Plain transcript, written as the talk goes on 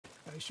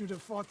should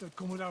have fought the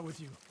Komura with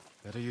you.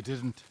 Better you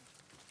didn't.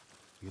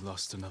 You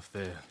lost enough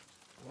there.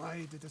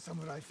 Why did the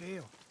samurai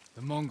fail?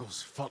 The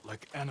Mongols fought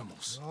like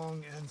animals.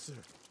 Wrong answer.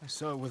 I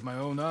saw it with my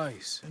own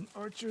eyes. An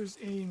archer's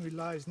aim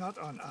relies not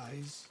on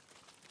eyes,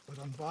 but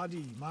on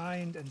body,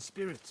 mind, and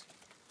spirit.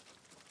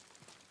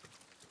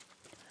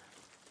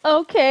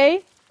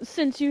 Okay,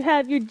 since you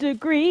have your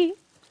degree,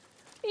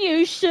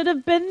 you should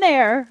have been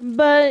there,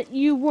 but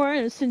you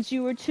weren't since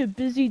you were too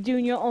busy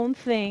doing your own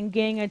thing,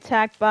 getting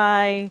attacked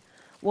by,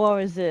 what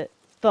was it,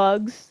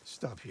 thugs?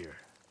 Stop here.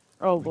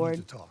 Oh, We Lord.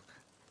 need to talk.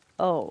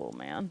 Oh,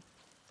 man.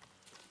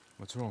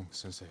 What's wrong,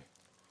 Sensei?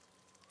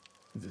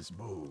 This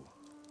bow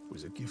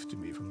was a gift to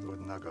me from Lord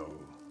Nagao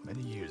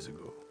many years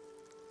ago.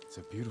 It's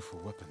a beautiful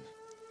weapon.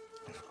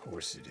 Of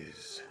course it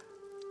is.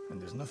 And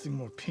there's nothing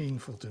more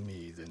painful to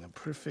me than a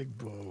perfect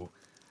bow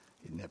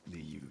ineptly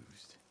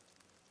used.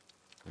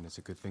 And it's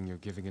a good thing you're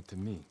giving it to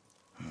me.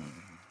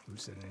 Who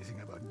said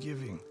anything about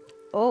giving?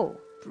 Oh.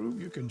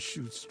 Prove you can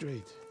shoot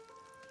straight.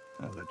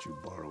 I'll let you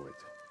borrow it.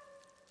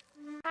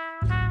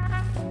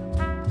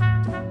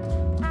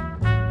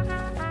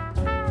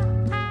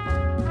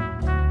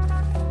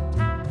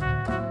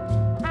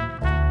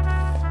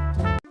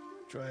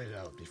 Try it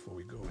out before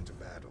we go into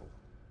battle.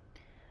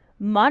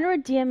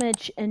 Moderate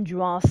damage and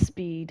draw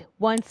speed.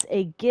 Once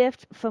a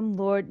gift from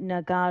Lord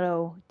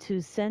Nagato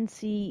to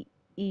Sensei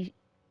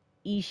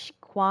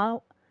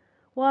Ishikawa.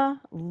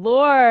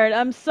 Lord,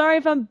 I'm sorry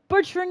if I'm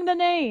butchering the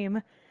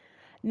name.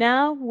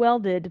 Now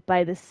welded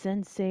by the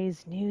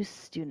Sensei's new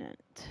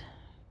student.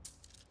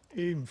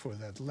 Aim for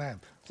that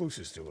lamp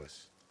closest to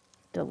us.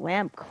 The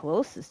lamp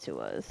closest to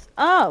us.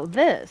 Oh,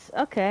 this.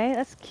 Okay,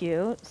 that's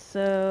cute.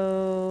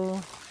 So...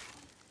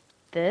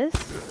 this?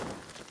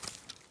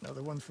 Now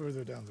the one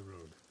further down the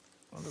road.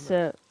 On the So...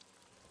 left.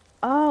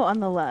 oh, on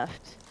the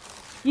left.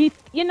 You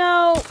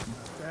know...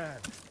 Not bad.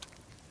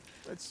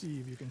 Let's see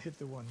if you can hit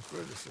the one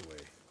furthest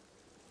away.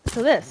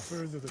 So this. The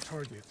further the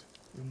target,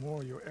 the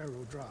more your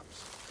arrow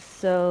drops.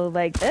 So,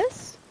 like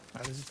this?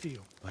 How does it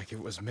feel? Like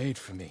it was made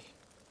for me.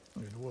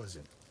 It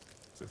wasn't.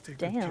 So take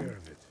good Damn. care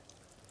of it.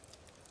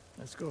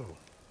 Let's go.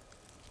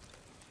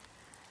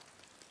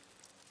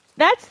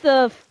 That's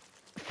the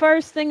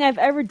first thing I've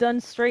ever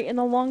done straight in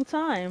a long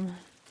time.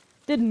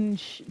 But A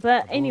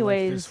bow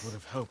anyways... like this would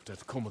have helped at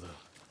Komoda.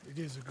 It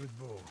is a good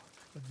bow.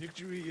 But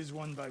victory is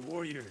won by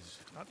warriors,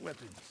 not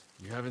weapons.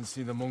 You haven't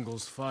seen the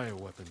Mongols fire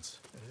weapons.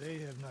 And they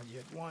have not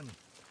yet won.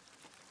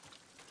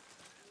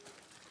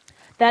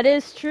 that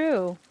is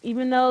true.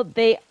 Even though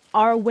they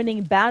are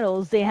winning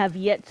battles, they have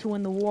yet to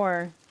win the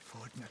war.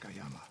 Fort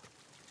Nakayama.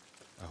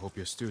 I hope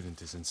your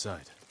student is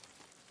inside.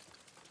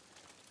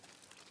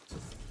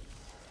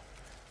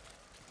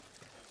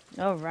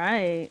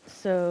 Alright,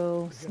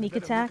 so Get a sneak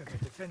better attack. Look at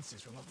the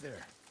defenses from up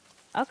there.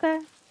 Okay,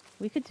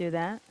 we could do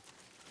that.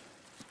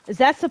 Is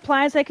that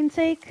supplies I can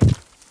take?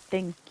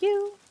 Thank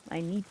you.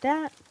 I need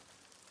that.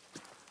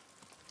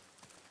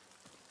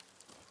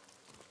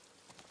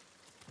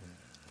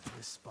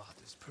 This spot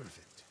is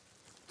perfect.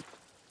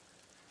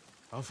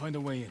 I'll find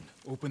a way in.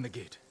 Open the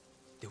gate.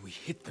 Then we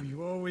hit them.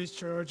 You always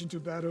charge into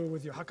battle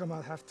with your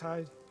hakama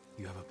half-tied?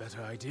 You have a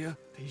better idea?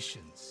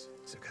 Patience,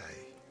 Sakai.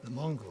 The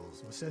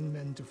Mongols will send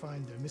men to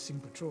find their missing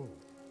patrol.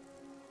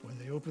 When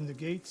they open the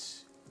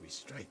gates, we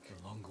strike.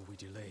 The longer we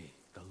delay,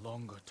 the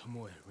longer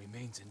Tomoe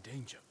remains in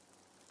danger.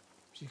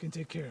 She can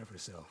take care of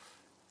herself.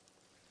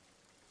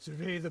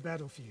 Survey the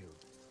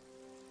battlefield.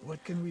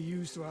 What can we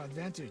use to our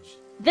advantage?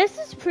 This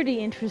is pretty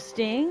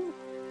interesting.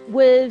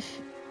 With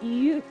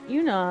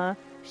Yuna,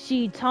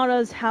 she taught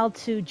us how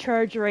to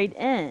charge right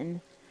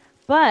in.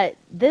 But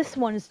this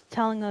one is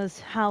telling us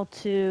how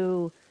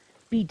to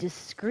be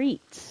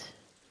discreet.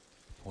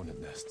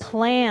 Hornet nests.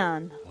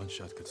 Plan. One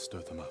shot could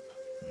stir them up.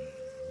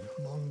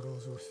 The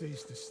Mongols will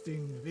face the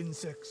sting of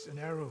insects and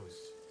arrows.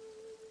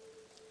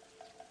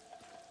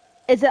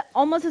 Is it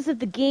almost as if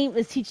the game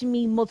is teaching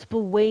me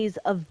multiple ways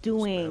of Those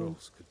doing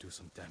barrels could do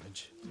some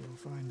damage. You'll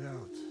find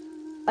out.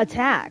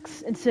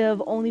 attacks instead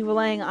of only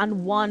relying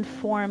on one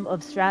form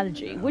of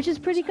strategy, which is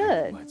pretty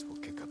good. Lights will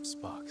kick up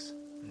sparks.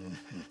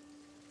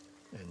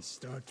 And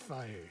start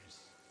fires.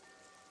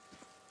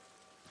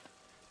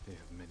 They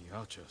have many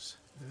archers.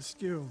 They're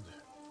skilled,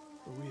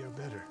 but we are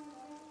better.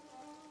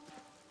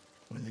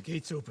 When the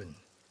gates open,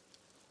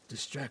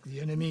 distract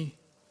the enemy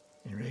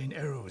and rain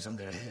arrows on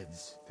their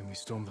heads. Then we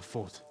storm the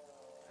fort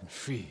and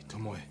free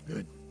Tomoe.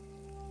 Good.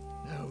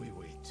 Now we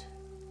wait.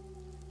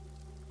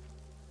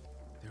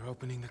 They're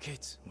opening the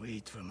gates.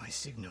 Wait for my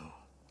signal.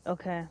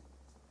 Okay.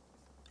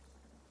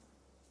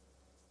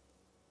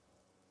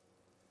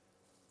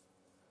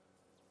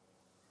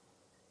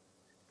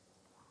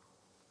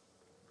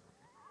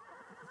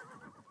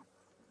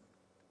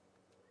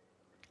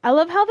 I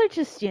love how they're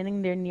just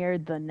standing there near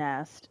the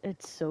nest.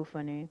 It's so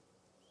funny.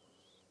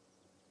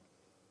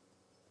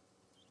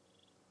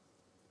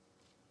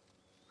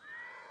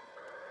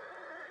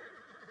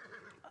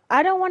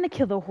 I don't want to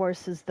kill the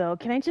horses, though.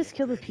 Can I just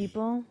kill the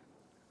people?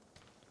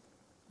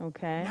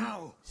 Okay.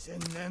 Now,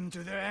 send them to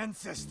their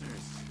ancestors.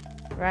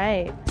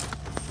 Right.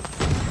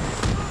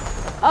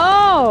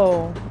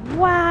 Oh!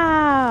 Wow!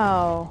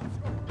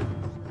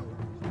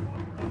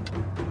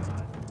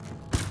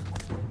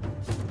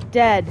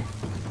 Dead.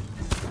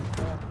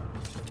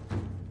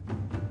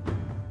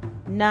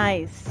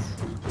 Nice.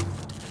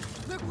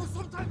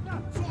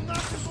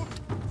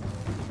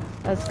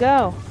 Let's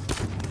go.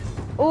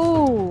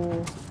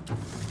 Ooh.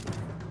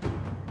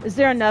 Is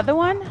there another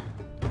one?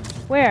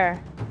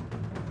 Where?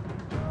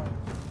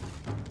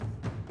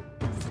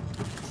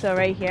 So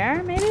right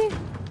here, maybe?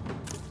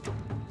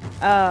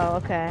 Oh,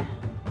 okay.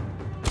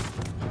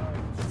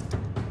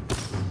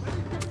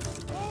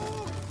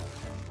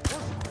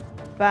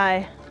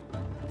 Bye.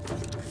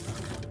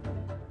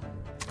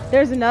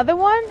 There's another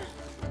one?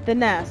 The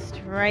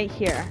nest, right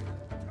here.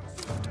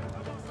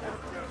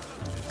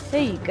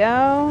 There you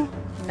go.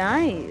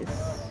 Nice.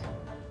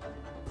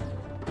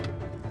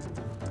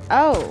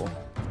 Oh.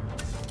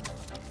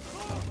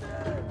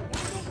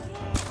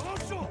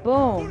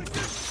 Boom.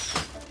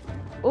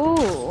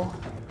 Ooh.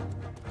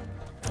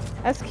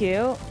 That's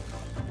cute.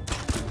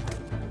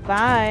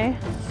 Bye.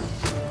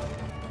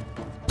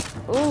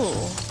 Ooh.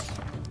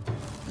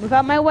 Move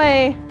out my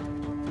way.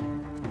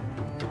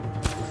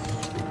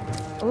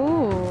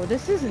 Ooh,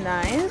 this is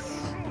nice.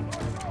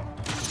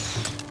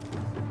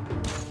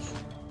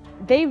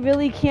 They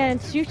really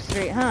can't shoot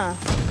straight, huh?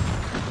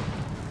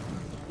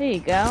 There you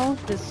go.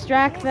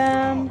 Distract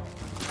them.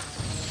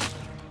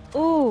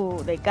 Ooh,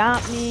 they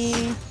got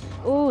me.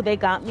 Ooh, they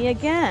got me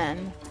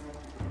again.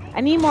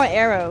 I need more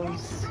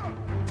arrows.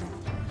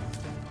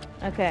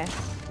 Okay.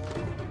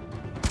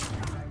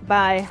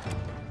 Bye.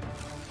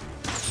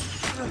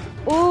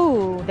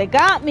 Ooh, they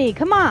got me.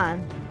 Come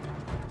on.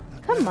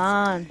 Come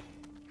on.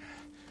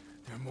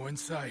 There are more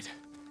inside.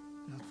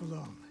 Not for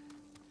long.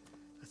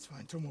 Let's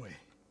find Tomoe.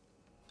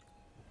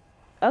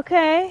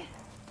 Okay.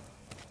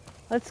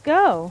 Let's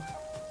go.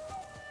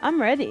 I'm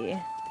ready.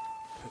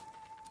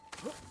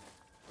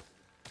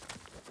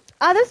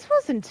 Ah, this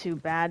wasn't too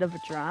bad of a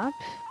drop.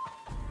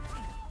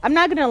 I'm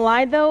not gonna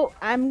lie though,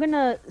 I'm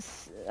gonna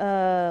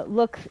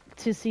look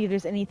to see if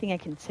there's anything I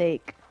can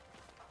take.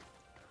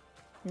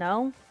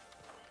 No?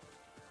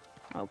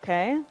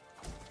 Okay.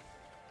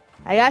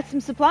 I got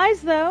some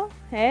supplies though.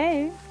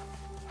 Hey.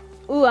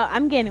 Ooh,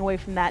 I'm getting away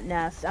from that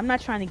nest. I'm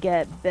not trying to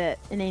get bit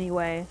in any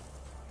way.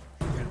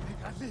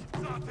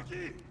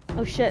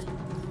 Oh shit.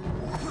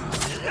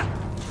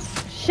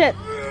 Shit.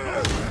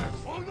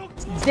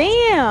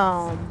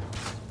 Damn.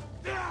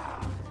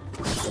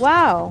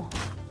 Wow.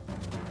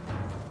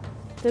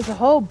 There's a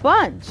whole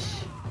bunch.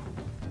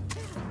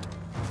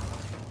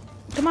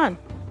 Come on.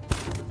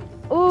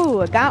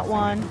 Ooh, I got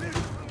one.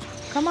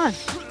 Come on.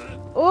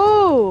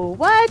 Ooh,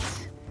 what?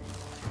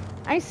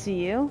 I see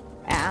you,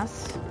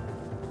 ass.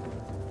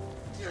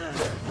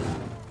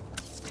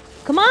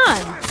 Come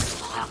on.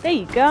 There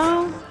you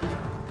go.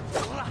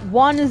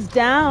 One is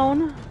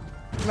down,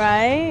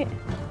 right?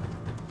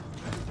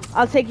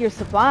 I'll take your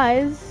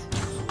supplies.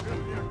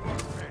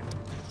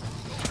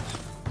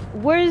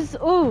 Where's...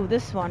 Ooh,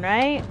 this one,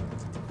 right?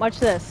 Watch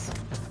this.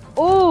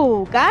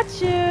 Ooh, got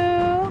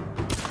you.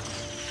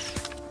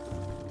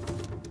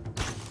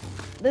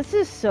 This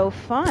is so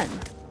fun.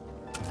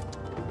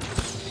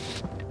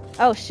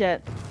 Oh,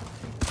 shit.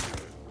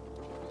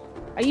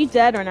 Are you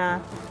dead or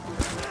not?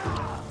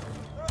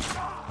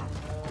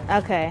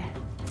 Okay.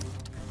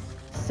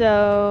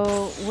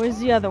 So, where's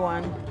the other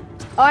one?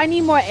 Oh, I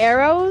need more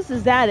arrows?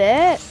 Is that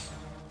it?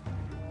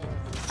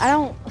 I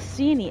don't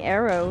see any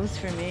arrows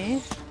for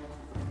me.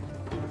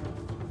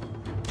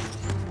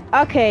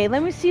 Okay,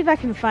 let me see if I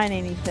can find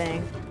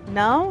anything.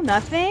 No?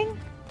 Nothing?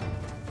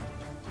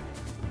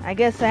 I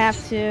guess I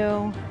have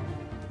to...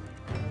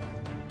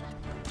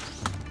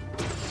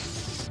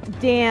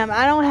 Damn,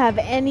 I don't have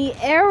any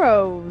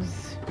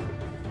arrows.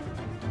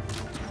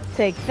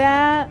 Take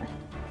that.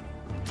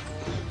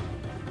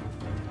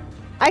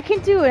 I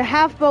can do a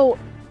half bow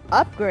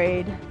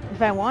upgrade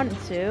if I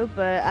wanted to,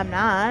 but I'm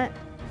not.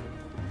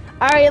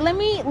 Alright, let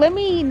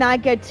me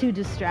not get too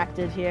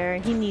distracted here.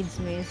 He needs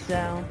me,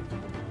 so...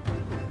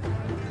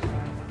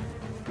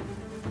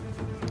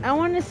 I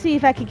want to see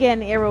if I could get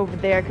an arrow over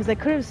there, because I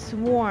could have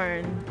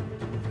sworn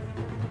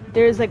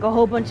there's like a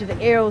whole bunch of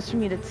arrows for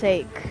me to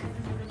take.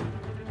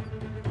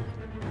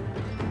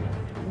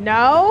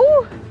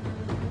 No?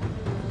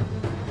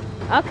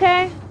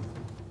 Okay.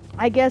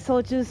 I guess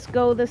I'll just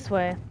go this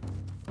way.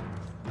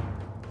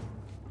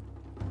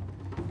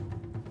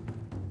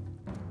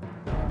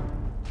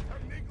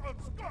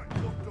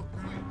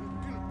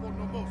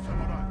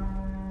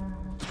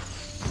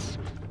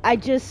 I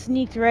just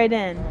sneaked right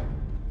in.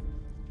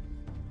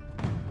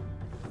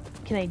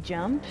 Can I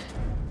jump?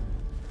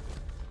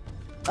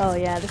 Oh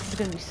yeah, this is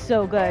gonna be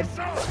so good.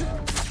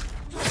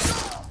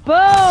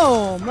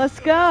 Boom! Let's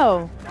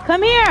go.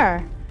 Come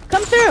here.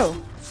 Come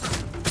through.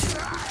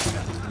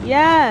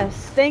 Yes,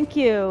 thank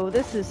you.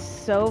 This is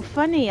so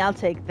funny. I'll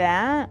take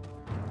that.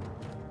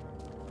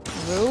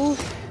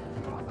 Roof.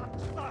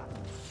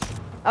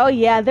 Oh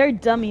yeah, they're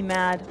dummy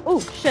mad. Oh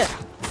shit.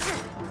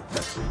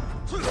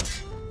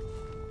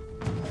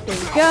 There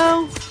you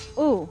go.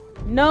 Ooh,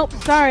 nope,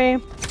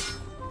 sorry.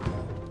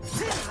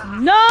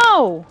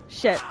 No!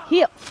 Shit,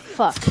 heal.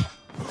 Fuck.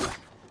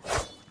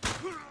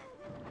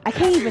 I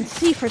can't even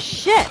see for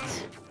shit.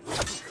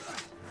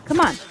 Come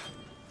on.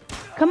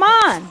 Come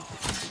on!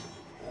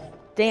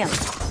 Damn.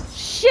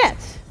 Shit!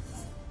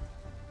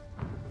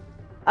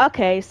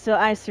 Okay, so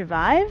I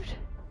survived?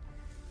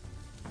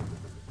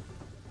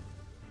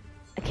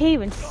 I can't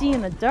even see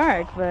in the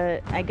dark,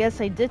 but I guess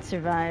I did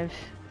survive.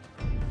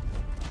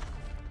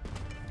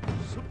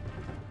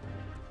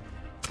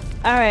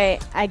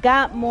 Alright, I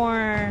got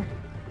more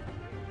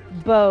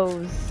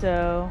bows,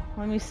 so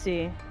let me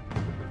see.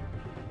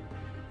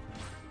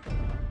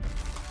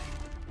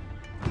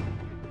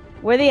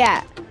 Where they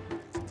at?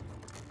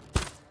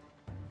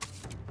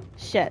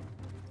 Shit.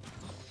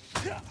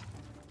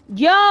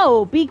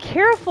 Yo, be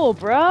careful,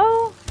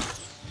 bro!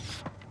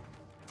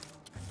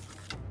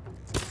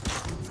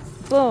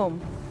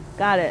 Boom.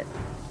 Got it.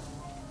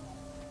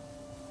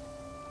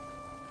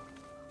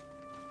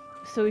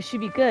 So we should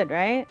be good,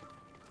 right?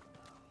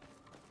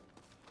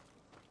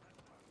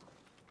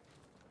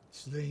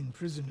 Slain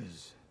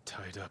prisoners.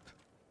 Tied up.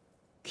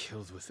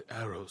 Killed with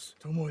arrows.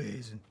 Tomoe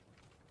isn't...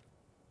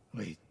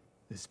 Wait,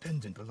 this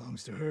pendant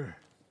belongs to her.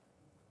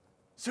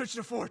 Search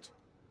the fort!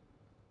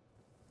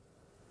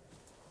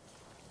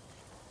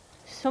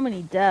 So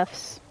many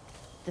deaths.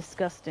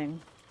 Disgusting.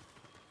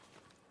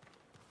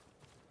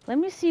 Let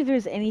me see if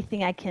there's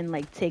anything I can,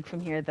 like, take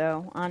from here,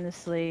 though,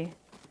 honestly.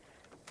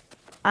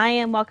 I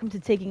am welcome to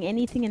taking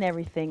anything and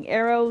everything.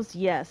 Arrows,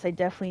 yes, I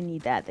definitely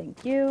need that,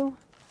 thank you.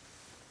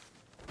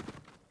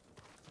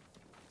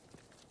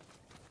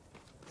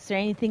 Is there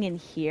anything in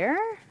here?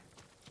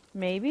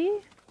 Maybe?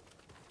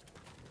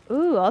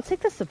 Ooh, I'll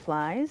take the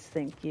supplies,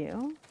 thank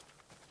you.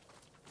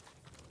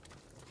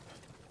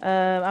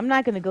 I'm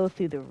not gonna go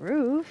through the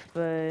roof,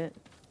 but...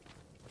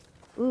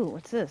 Ooh,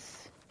 what's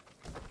this?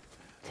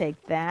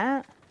 Take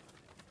that.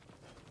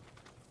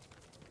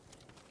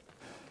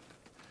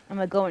 I'm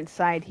gonna go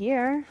inside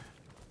here.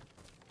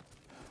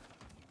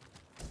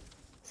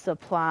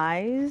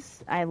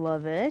 Supplies. I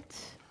love it.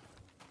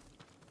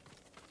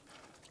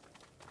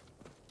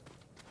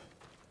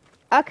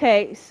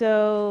 Okay,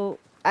 so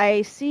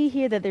I see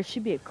here that there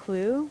should be a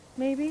clue,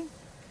 maybe?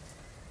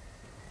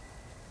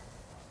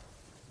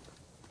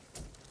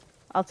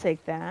 I'll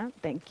take that.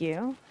 Thank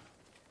you.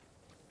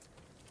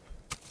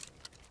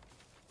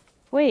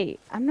 Wait,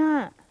 I'm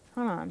not...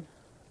 Hold on.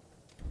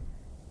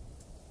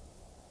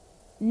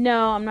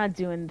 No, I'm not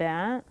doing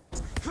that.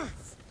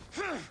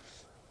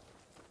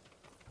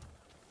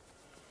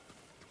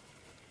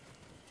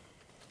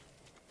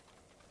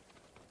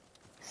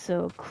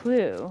 So,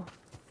 clue.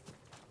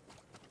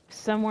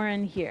 Somewhere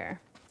in here.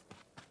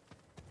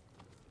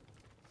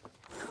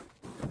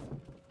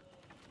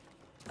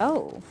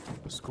 Oh.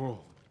 A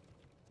scroll.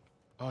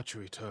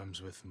 Archery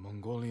terms with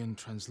Mongolian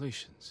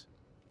translations.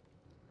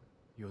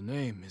 Your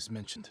name is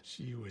mentioned.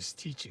 She was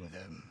teaching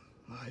them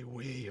my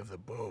way of the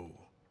bow.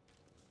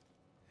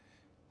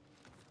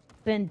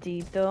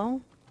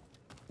 Bendito.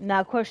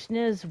 Now, question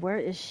is, where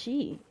is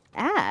she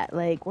at?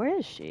 Like, where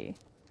is she?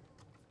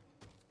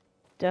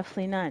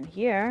 Definitely not in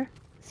here.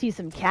 See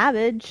some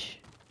cabbage.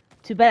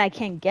 Too bad I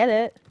can't get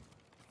it.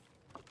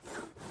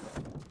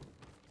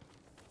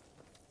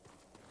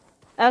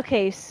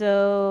 Okay,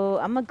 so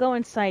I'm gonna go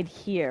inside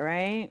here,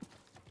 right?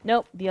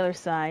 Nope, the other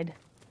side.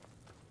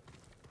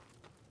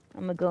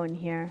 I'm gonna go in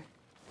here.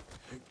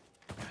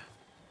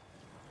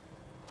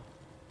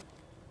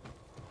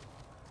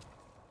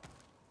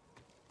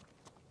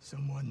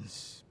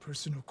 Someone's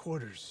personal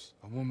quarters.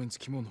 A woman's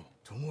kimono.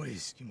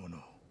 Tomoe's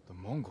kimono. The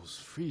Mongols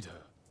freed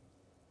her.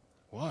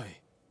 Why?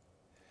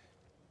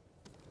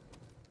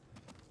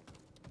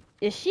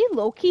 Is she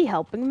low-key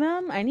helping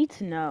them? I need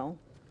to know.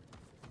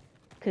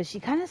 Because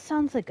she kind of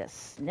sounds like a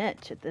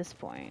snitch at this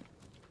point.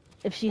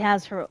 If she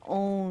has her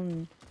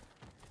own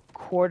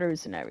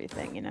quarters and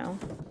everything, you know?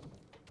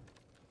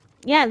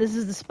 Yeah, this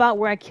is the spot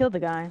where I killed the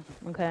guy.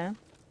 Okay.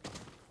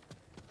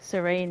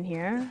 So right in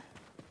here.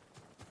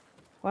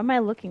 What am I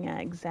looking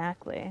at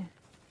exactly?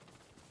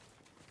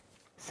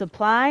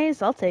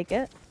 Supplies? I'll take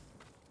it.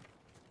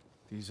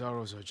 These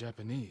arrows are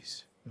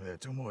Japanese. They're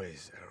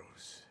Tomoe's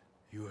arrows.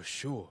 You are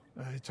sure?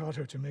 I taught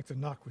her to make the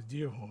knock with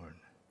deer horn.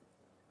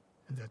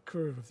 And that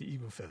curve of the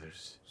eagle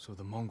feathers. So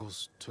the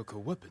Mongols took her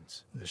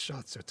weapons? The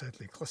shots are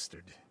tightly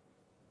clustered.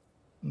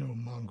 No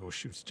Mongol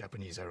shoots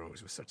Japanese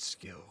arrows with such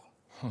skill.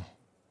 Huh.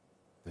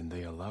 Then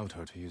they allowed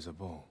her to use a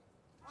bow.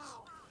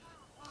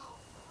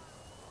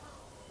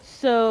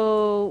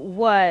 So,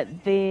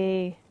 what?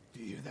 They... Do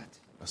you hear that?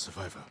 A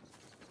survivor.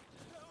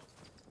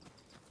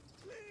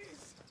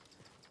 Please.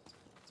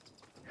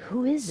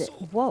 Who is it?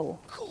 Whoa.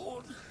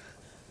 Cold.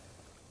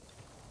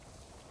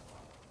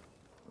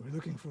 We're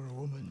looking for a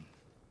woman,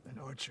 an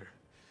archer.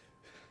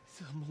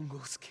 The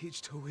Mongols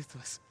caged her with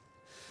us.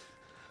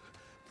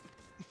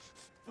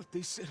 But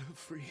they set her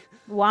free.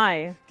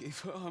 Why? Gave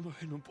her armor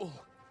and a bow.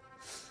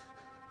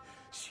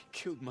 She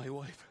killed my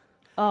wife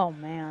Oh,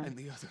 man. and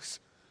the others.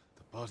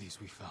 The bodies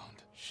we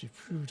found. She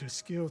proved her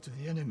skill to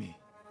the enemy.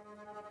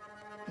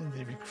 And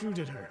they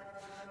recruited her.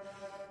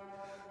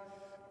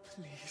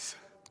 Please.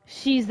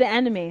 She's the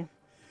enemy.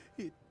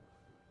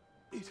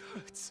 It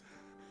hurts.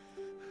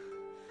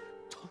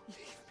 Don't leave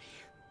me.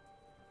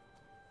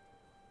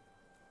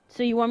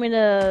 So you want me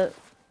to...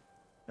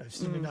 I've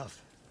seen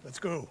enough. Let's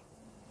go.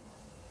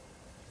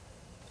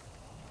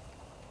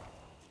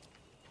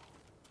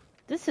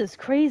 This is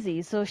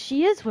crazy. So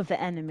she is with the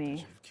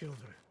enemy. You've killed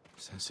her.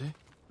 Sensei?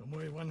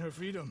 Tomoe won her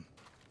freedom.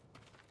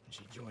 And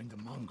she joined the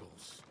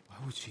Mongols. Why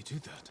would she do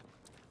that?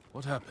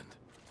 What happened?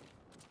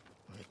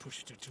 I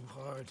pushed her too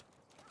hard.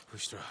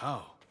 Pushed her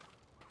how?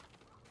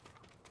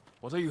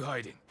 What are you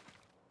hiding?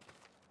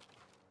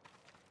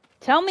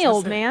 Tell me,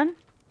 old Sensei. man.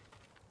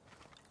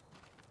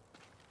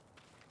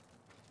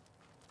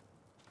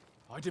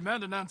 I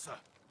demand an answer.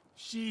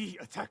 She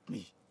attacked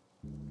me.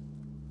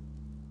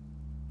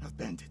 Not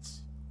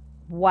bandits.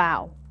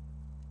 Wow.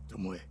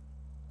 Tomoe.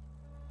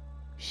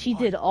 She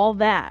Why? did all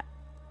that.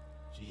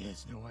 She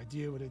has no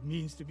idea what it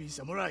means to be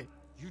samurai.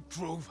 You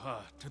drove her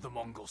to the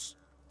Mongols.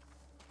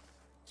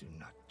 Do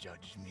not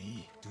judge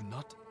me. Do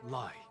not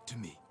lie to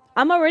me.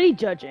 I'm already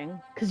judging,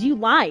 because you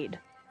lied.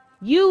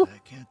 You I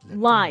can't let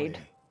lied.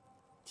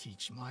 Tomoe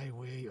teach my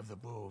way of the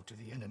bow to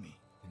the enemy.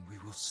 And we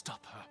will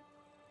stop her.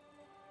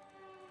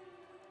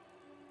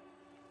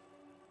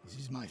 This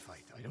is my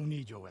fight. I don't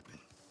need your weapon.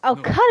 Oh,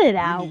 No, cut it you need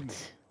out. me.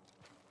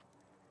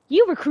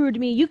 You recruited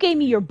me. You gave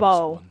me your Was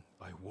bow. won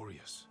by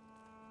warriors.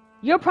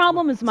 Your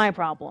problem is my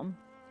problem.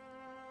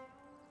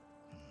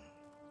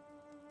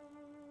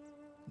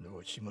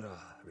 Lord Shimura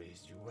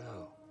raised you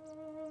well.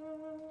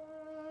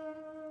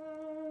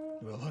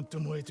 We'll hunt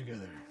Tomoe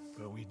together,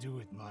 but we do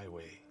it my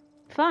way.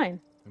 Fine.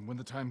 And when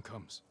the time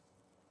comes,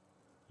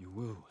 you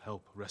will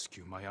help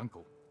rescue my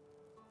uncle.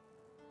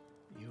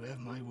 You have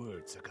my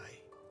word,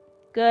 Sakai.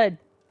 Good.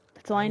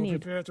 That's all I will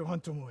need. prepare to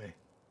hunt Tomoe.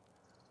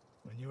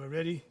 When you are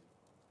ready,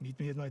 meet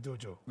me at my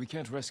dojo. We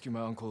can't rescue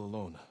my uncle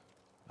alone.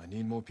 I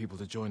need more people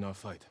to join our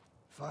fight.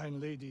 Fine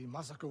lady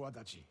Masako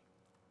Wadachi.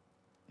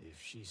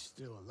 If she's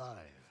still alive,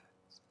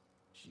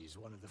 she's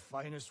one of the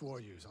finest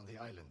warriors on the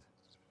island.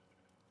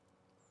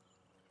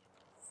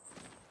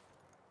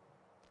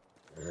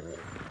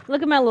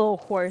 Look at my little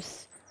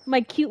horse.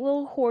 My cute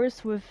little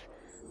horse with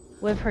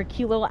her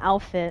cute little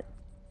outfit.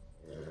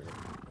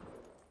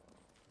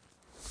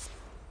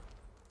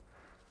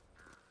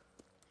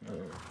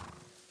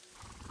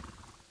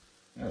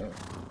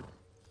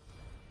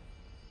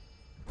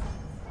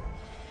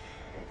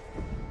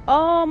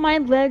 Oh, my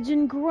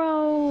legend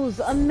grows!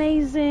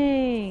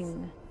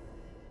 Amazing!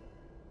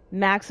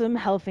 Maximum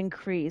health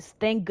increase.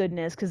 Thank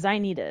goodness, because I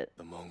need it.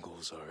 The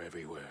Mongols are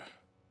everywhere.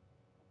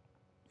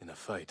 In a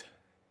fight,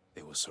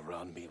 they will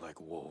surround me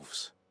like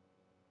wolves.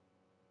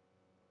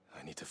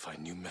 I need to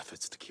find new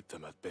methods to keep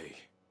them at bay.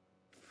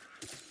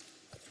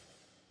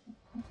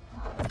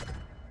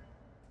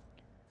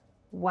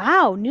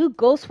 Wow, new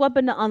ghost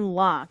weapon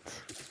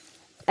unlocked.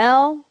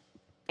 L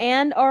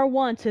and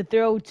R1 to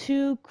throw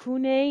 2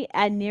 kunai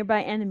at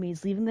nearby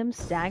enemies, leaving them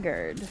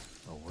staggered.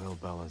 A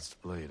well-balanced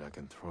blade I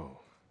can throw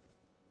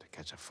to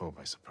catch a foe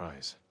by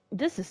surprise.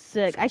 This is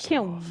sick. I Finish them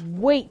can't off.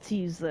 wait to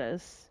use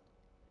this.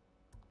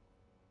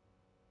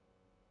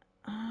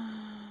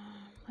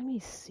 Let me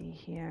see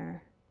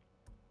here.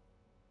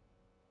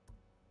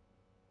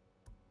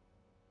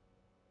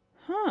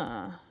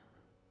 Huh.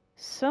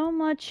 So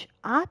much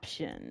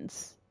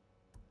options.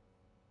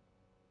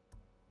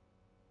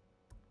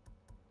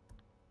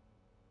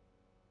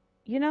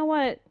 You know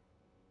what?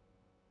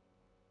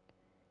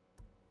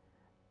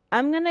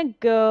 I'm gonna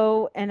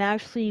go and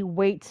actually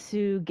wait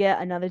to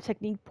get another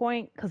technique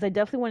point because I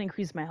definitely want to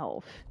increase my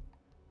health.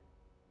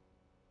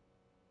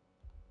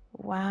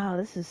 Wow,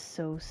 this is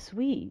so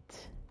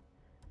sweet.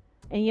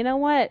 And you know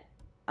what?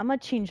 I'm gonna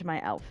change my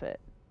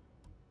outfit.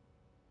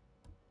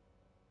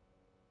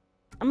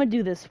 I'm gonna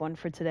do this one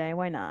for today.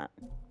 Why not?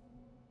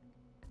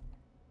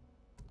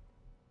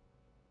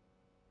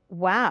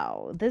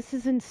 Wow, this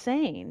is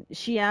insane.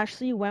 She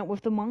actually went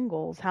with the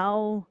Mongols.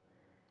 How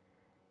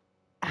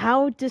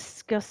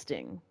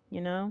disgusting,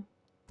 you know?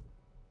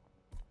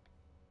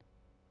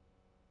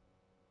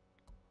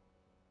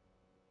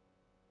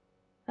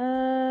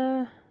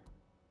 I'm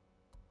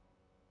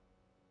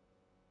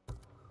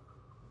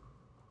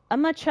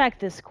gonna track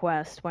this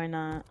quest. Why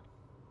not?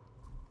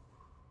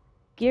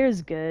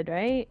 Gear's good,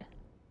 right?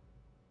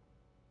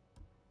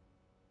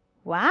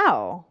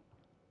 Wow.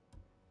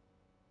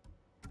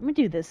 I'm gonna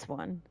do this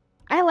one.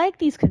 I like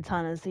these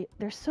katanas.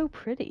 They're so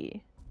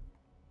pretty.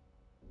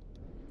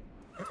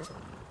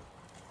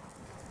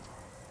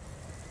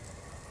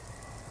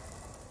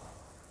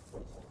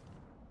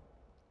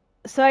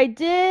 So I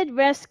did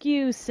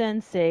rescue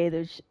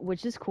Sensei,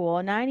 which is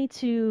cool. Now I need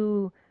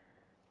to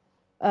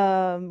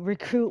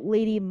recruit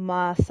Lady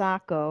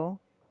Masako.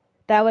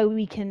 That way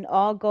we can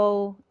all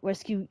go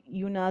rescue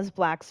Yuna's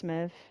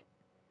blacksmith.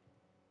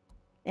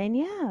 And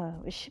yeah,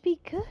 it should be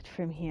good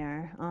from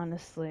here,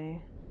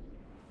 honestly.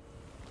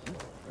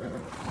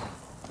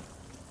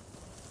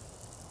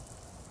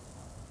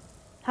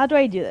 How do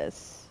I do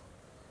this?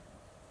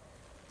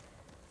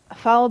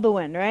 Follow the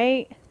wind,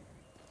 right?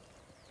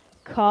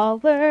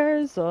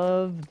 Colors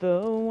of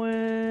the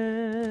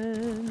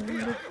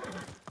wind.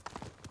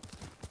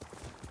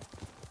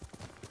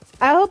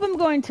 I hope I'm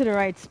going to the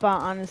right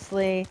spot,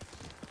 honestly.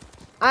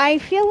 I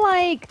feel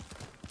like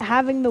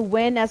having the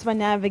wind as my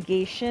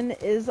navigation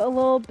is a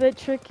little bit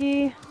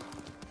tricky.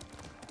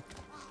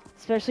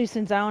 Especially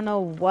since I don't know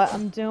what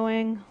I'm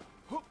doing.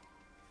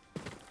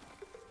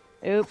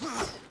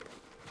 Oops.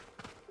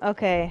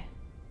 Okay.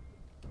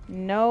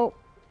 Nope.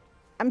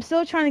 I'm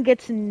still trying to get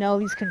to know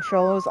these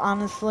controllers,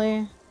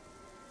 honestly.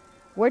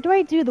 Where do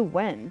I do the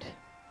wind?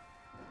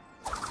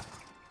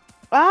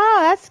 Ah,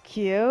 that's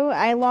cute.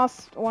 I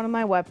lost one of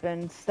my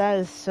weapons. That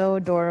is so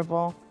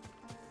adorable.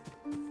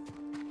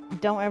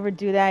 Don't ever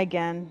do that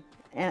again.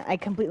 And I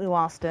completely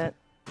lost it.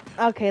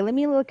 Okay, let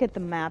me look at the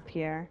map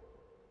here.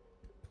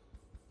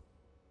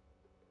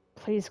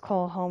 Please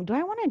call home. Do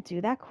I want to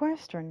do that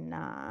quest or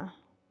nah?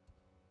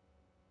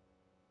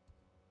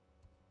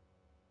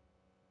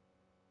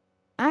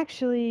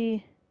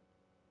 Actually,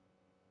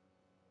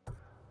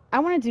 I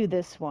want to do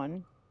this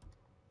one.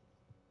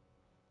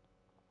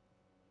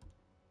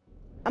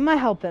 I'm gonna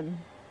help him.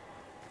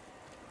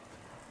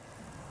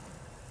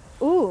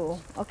 Ooh,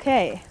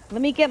 okay.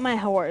 Let me get my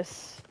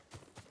horse.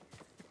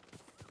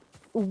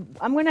 Ooh,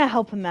 I'm gonna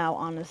help him out,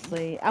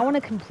 honestly. I want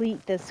to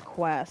complete this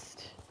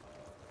quest.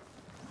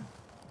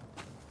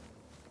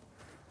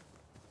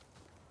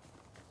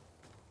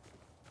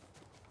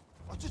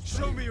 Just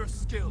show me your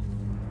skill.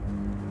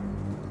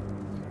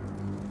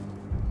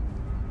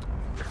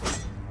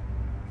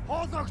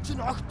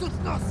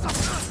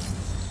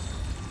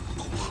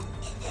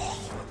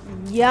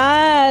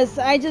 Yes,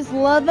 I just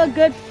love a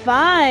good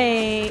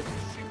fight.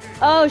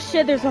 Oh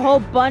shit, there's a whole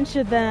bunch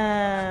of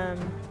them.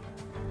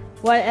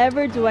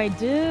 Whatever do I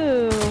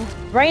do?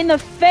 Right in the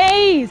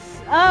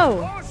face!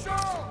 Oh!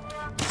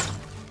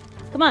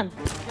 Come on.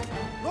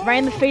 Right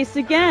in the face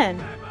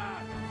again.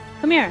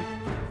 Come here.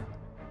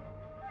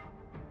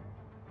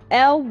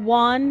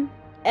 L1.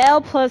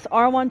 L plus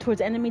R1 towards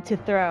enemy to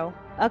throw.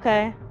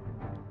 Okay.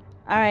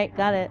 Alright,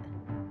 got it.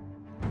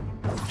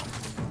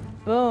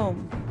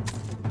 Boom.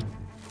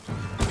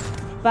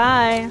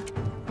 Bye.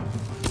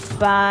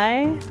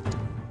 Bye.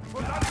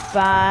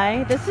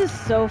 Bye. This is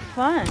so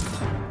fun.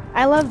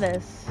 I love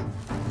this.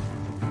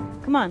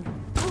 Come on.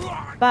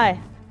 Bye.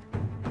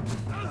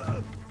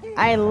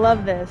 I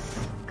love this.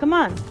 Come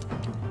on.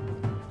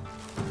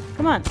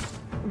 Come on.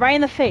 Right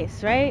in the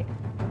face, right?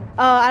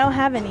 Oh, I don't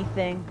have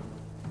anything.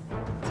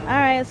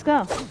 Alright, let's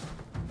go.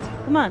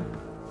 Come on.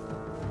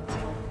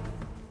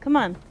 Come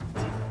on.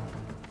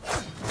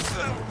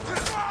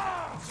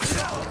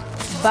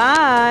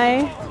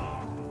 Bye.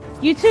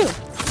 You too.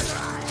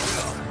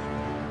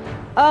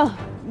 Oh,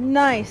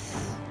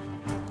 nice.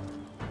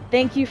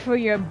 Thank you for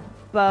your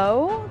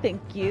bow.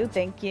 Thank you,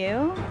 thank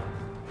you.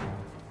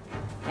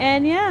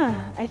 And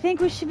yeah, I think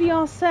we should be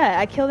all set.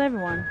 I killed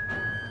everyone.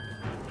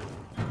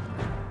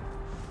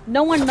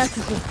 No one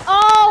messes with—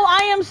 Oh,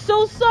 I am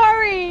so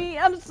sorry.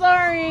 I'm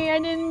sorry. I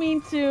didn't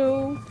mean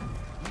to.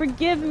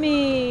 Forgive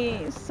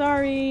me.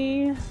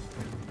 Sorry.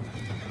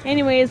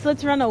 Anyways,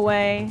 let's run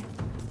away.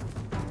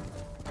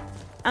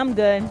 I'm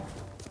good.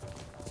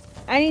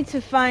 I need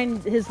to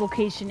find his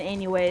location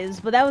anyways,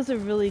 but that was a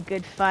really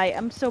good fight.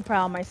 I'm so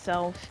proud of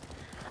myself.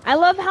 I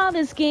love how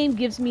this game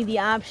gives me the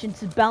option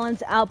to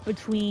balance out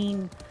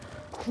between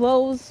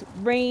close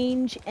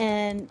range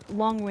and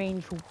long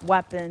range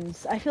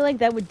weapons. I feel like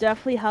that would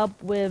definitely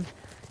help with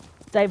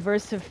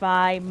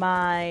diversify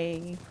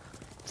my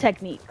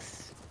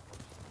techniques.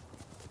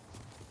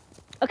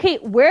 Okay,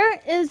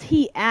 where is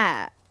he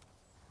at?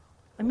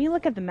 Let me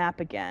look at the map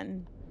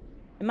again.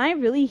 Am I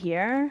really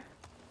here?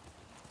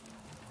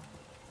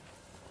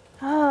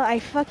 Oh, I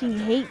fucking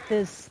hate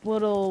this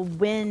little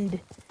wind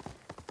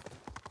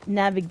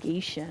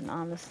navigation,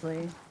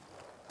 honestly.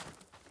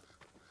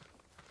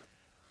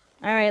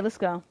 Alright, let's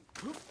go.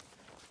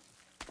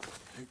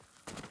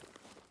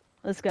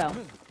 Let's go.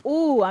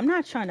 Ooh, I'm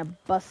not trying to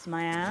bust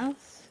my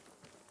ass.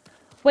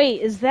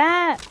 Wait, is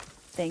that—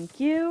 Thank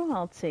you.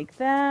 I'll take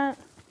that.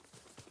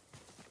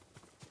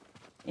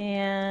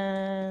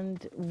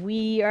 And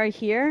we are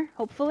here,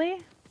 hopefully.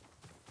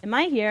 Am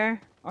I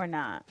here or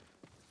not?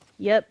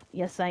 Yep,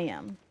 yes I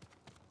am.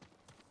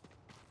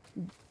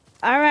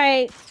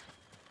 Alright.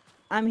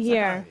 I'm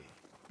here. Sakai.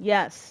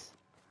 Yes.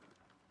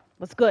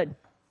 What's good?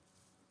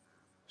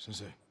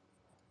 Sensei,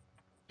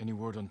 any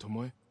word on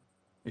Tomoe?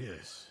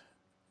 Yes,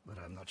 but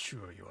I'm not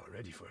sure you are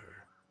ready for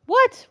her.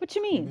 What? What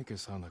you You mean? make her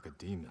sound like a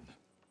demon.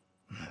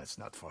 That's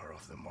not far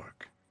off the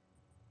mark.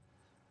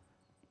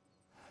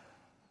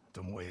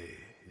 Tomoe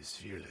is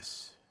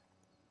fearless.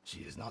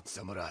 She is not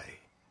samurai,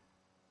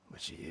 but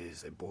she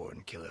is a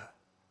born killer.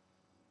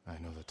 I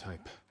know the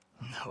type.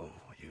 No,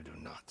 you do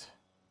not.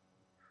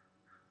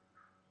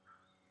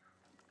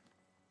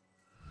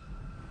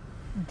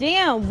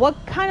 Damn,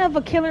 what kind of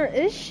a killer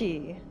is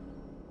she?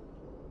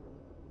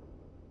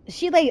 Is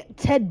she like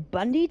Ted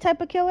Bundy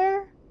type of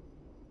killer?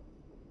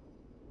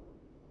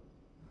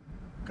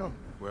 Come,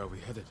 Where are we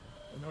headed?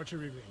 an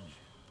archery range.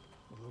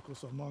 The locals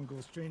saw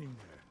Mongols training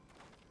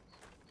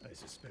there. I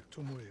suspect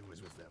Tomoe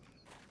was with them.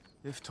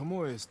 If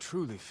Tomoe is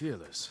truly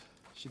fearless,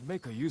 she'd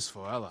make a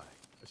useful ally.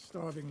 A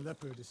starving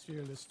leopard is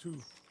fearless too.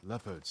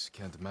 Leopards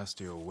can't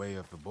master your way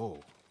of the bow.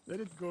 Let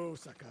it go,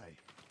 Sakai.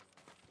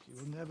 She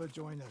will never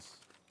join us.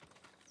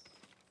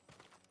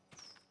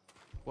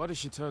 Why did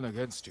she turn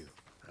against you?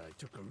 I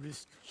took a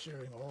risk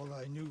sharing all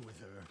I knew with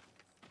her.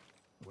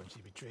 When she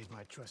betrayed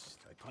my trust,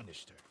 I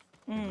punished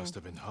her. It must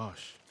have been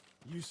harsh.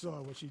 You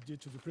saw what she did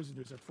to the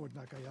prisoners at Fort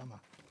Nakayama.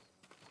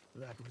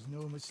 That was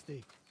no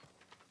mistake.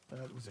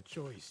 That was a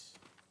choice.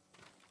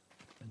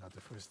 And not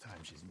the first time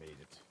she's made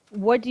it.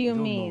 What do you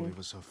don't mean? know it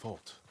was her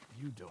fault.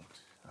 You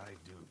don't. I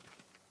do.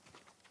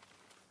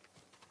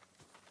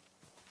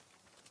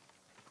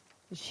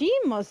 She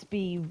must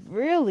be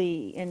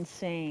really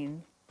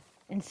insane.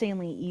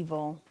 Insanely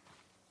evil.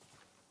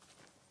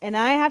 And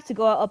I have to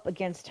go up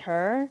against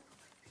her?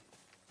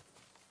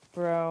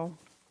 Bro.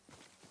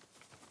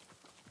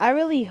 I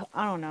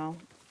don't know.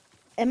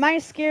 Am I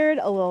scared?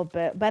 A little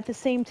bit. But at the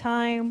same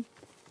time,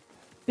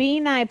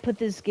 being I put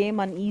this game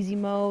on easy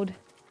mode,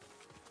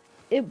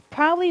 it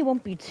probably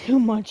won't be too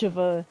much of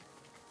a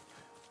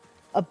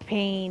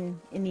pain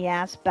in the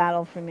ass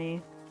battle for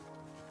me.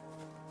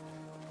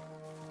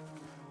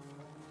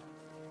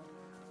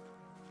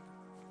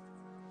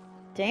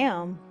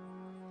 Damn.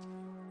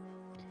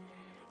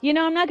 You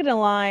know, I'm not gonna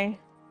lie.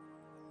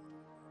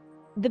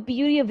 The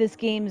beauty of this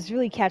game is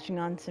really catching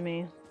on to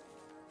me.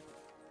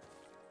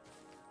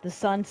 The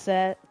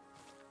sunset,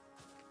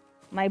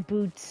 my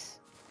boots,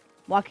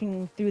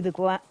 walking through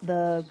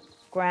the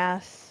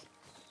grass.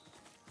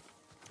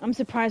 I'm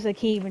surprised I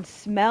can't even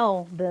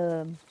smell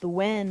the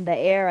wind, the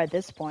air at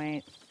this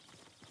point.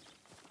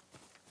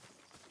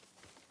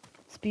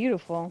 It's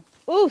beautiful.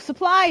 Ooh,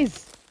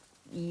 supplies!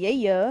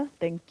 Yeah,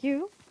 thank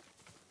you.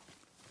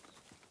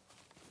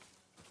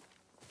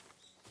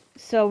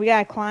 So we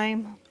gotta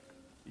climb.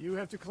 You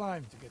have to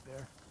climb to get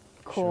there.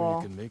 Cool.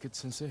 Sure you can make it,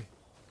 Sensei?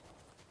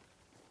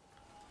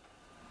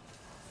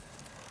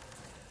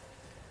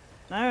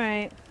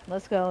 Alright,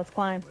 let's go, let's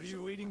climb. What are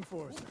you waiting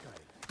for, Sakai?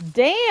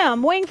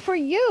 Damn, waiting for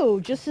you,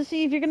 just to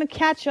see if you're gonna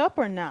catch up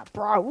or not,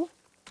 bro.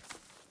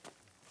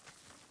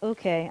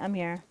 Okay, I'm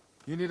here.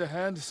 You need a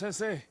hand,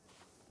 Sensei?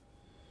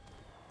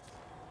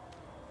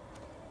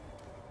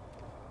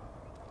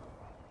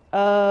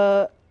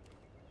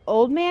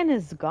 Old man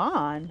is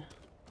gone.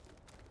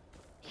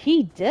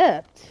 He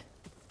dipped.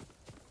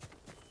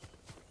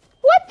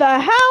 What the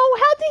hell?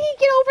 How did he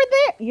get over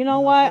there? You know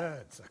what? Not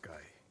bad,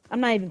 Sakai. I'm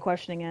not even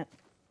questioning it.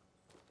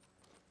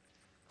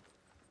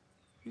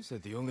 You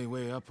said the only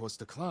way up was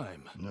to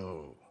climb.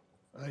 No.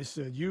 I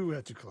said you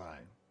had to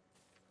climb.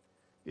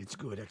 It's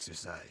good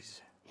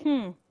exercise.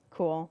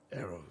 Cool.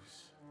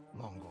 Arrows.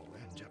 Mongol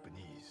and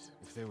Japanese.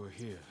 If they were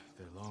here,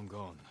 they're long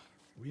gone.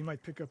 We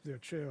might pick up their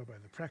trail by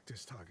the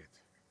practice target.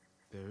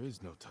 There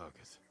is no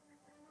target.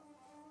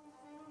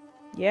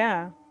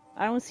 Yeah,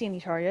 I don't see any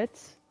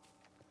targets.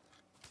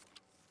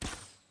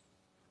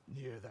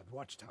 Near that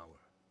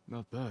watchtower.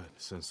 Not bad,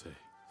 Sensei.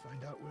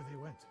 Find out where they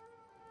went.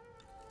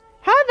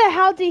 How the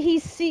hell did he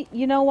see?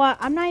 You know what?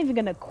 I'm not even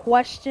gonna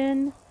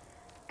question,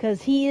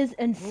 cause he is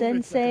in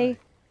Sensei,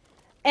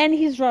 and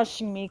he's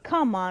rushing me.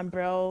 Come on,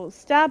 bro.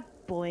 Stop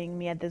bullying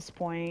me at this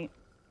point.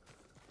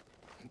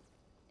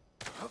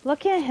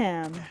 Look at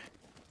him.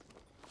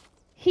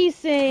 He's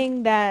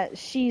saying that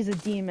she's a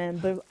demon,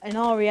 but in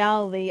all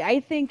reality,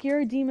 I think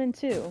you're a demon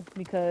too,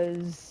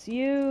 because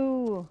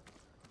you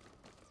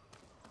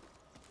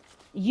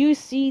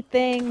see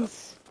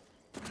things,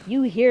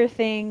 you hear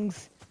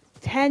things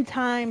 10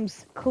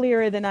 times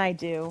clearer than I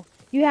do.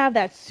 You have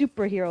that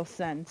superhero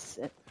sense.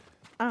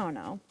 I don't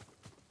know.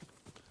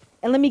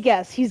 And let me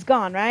guess, he's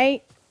gone,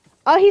 right?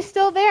 Oh, he's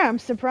still there. I'm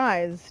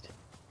surprised.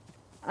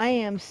 I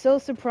am so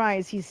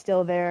surprised he's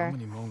still there. How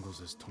many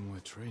Mongols is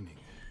Tomoe training?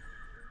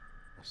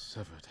 A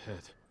severed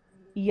head.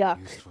 Yuck.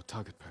 Used for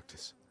target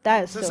practice.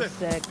 That is so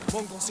Sensei, sick.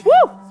 Mongols.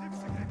 Woo!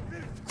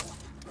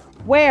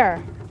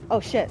 Where? Oh,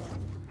 shit.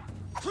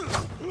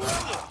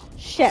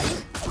 Shit.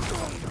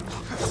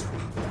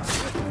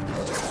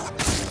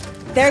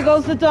 There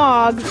goes the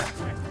dog.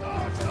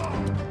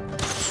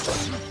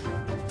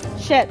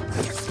 Shit.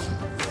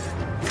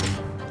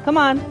 Come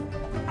on.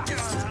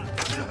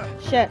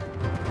 Shit.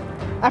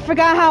 I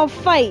forgot how to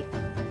fight.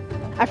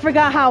 I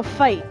forgot how to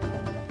fight.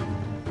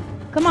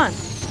 Come on.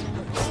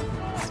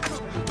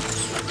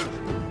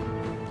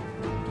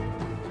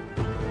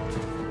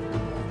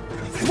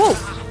 Whoa.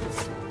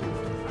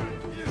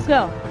 Let's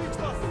go.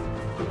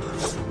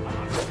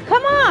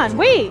 Come on.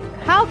 Wait.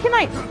 How can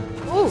I...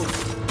 Ooh.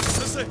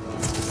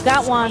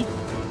 Got one.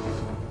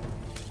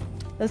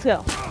 Let's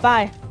go.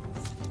 Bye.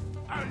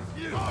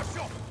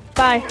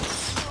 Bye.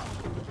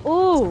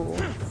 Ooh.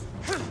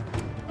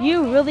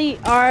 You really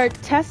are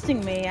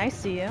testing me. I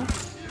see you.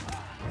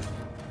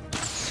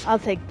 I'll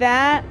take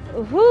that.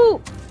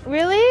 Woohoo!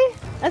 Really?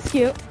 That's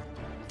cute.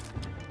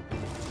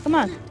 Come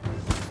on.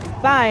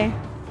 Bye.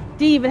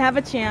 Do you even have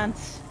a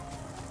chance?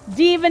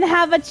 Do you even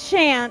have a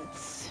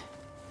chance?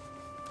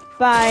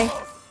 Bye.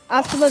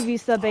 Hasta la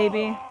vista,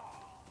 baby.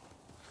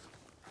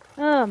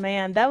 Oh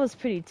man, that was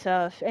pretty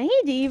tough. And he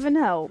didn't even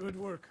help. Good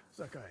work,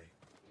 Sakai.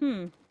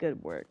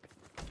 Good work.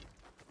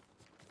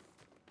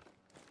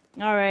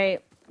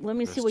 Alright, let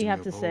me see what you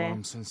have to say.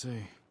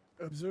 Sensei.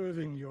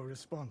 Observing your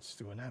response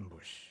to an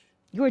ambush,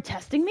 You were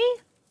testing me?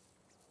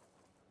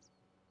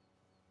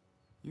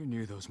 You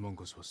knew those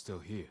Mongols were still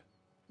here.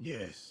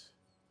 Yes.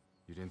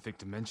 You didn't think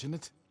to mention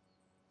it?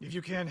 If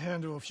you can't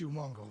handle a few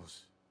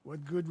Mongols,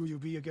 what good will you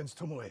be against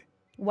Tomoe?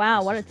 Wow,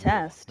 This what a is war,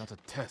 test. not a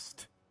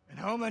test. And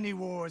how many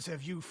wars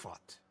have you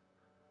fought?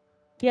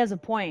 He has a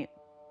point.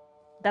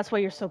 That's why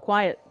you're so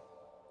quiet.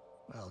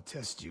 I'll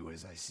test you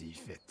as I see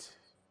fit.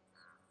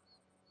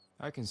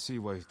 I can see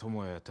why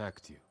Tomoe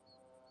attacked you.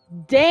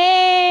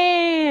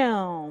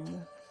 Damn!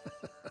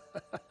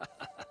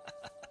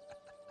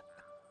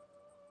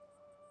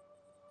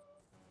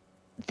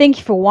 Thank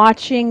you for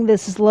watching.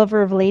 This is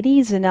Lover of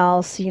Ladies, and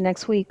I'll see you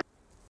next week.